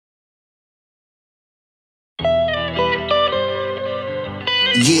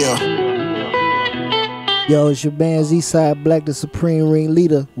Yeah. Yo, it's your band's Eastside Black, the supreme ring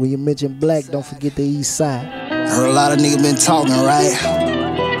leader. When you mention black, don't forget the East Side. Heard a lot of niggas been talking, right?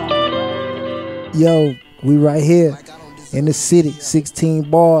 Yo, we right here in the city, 16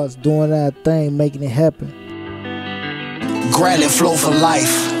 bars, doing our thing, making it happen. Grinding flow for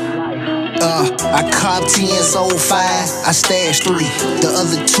life. I cop 10, sold 5, I stashed 3. The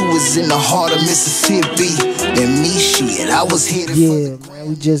other 2 is in the heart of Mississippi. And me, shit, I was headed. Yeah, man,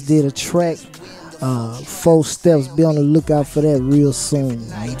 we just did a track. 4 steps, be on the lookout for that real soon. In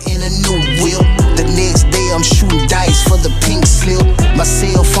a new whip, the next day I'm shooting dice for the pink slip. My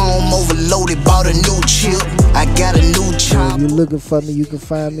cell phone overloaded, bought a new chip. I got a new chop. If you're looking for me, you can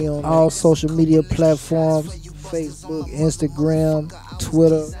find me on all social media platforms: Facebook, Instagram,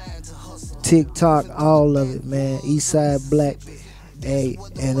 Twitter, TikTok, all of it, man. Eastside Black. Hey,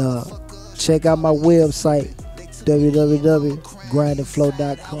 and check out my website,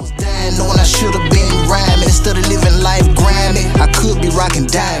 www.grindingflow.com. Knowing I should have been rhyming instead of living life grinding. I could be rocking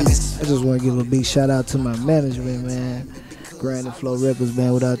diamonds. I just want to give a big shout out to my management, man. Grinding Flow Records,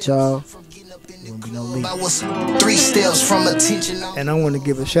 man. Without y'all, wouldn't be no me. I was 3 steps from attention. And I want to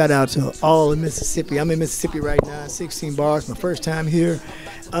give a shout out to all of Mississippi. I'm in Mississippi right now, 16 bars, my first time here.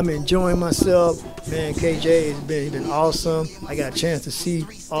 I'm enjoying myself. Man, KJ has been awesome. I got a chance to see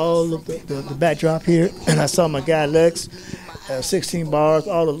all of the backdrop here. And I saw my guy Lex, 16 bars,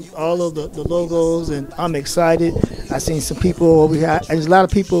 all of the logos, and I'm excited. I seen some people over here. There's a lot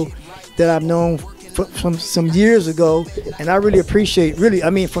of people that I've known from some years ago, and I really appreciate,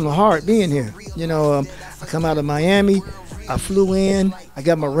 from the heart, being here. You know, I come out of Miami. I flew in, I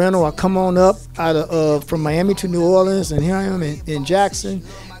got my rental, I come on up from Miami to New Orleans, and here I am in Jackson,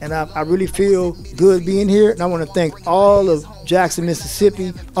 and I really feel good being here. And I want to thank all of Jackson,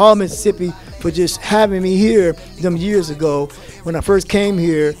 Mississippi, all Mississippi, for just having me here them years ago when I first came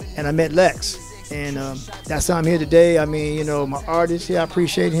here and I met Lex. And that's how I'm here today. I mean, you know, my artist here, I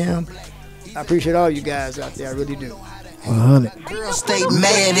appreciate him. I appreciate all you guys out there, I really do. 100. Girls stay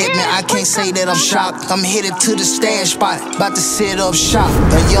mad at me, I can't say that I'm shocked. I'm headed to the stash spot, about to set up shop.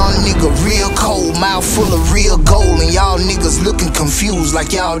 A young nigga real cold, mouth full of real gold. And y'all niggas looking confused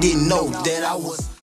like y'all didn't know that I was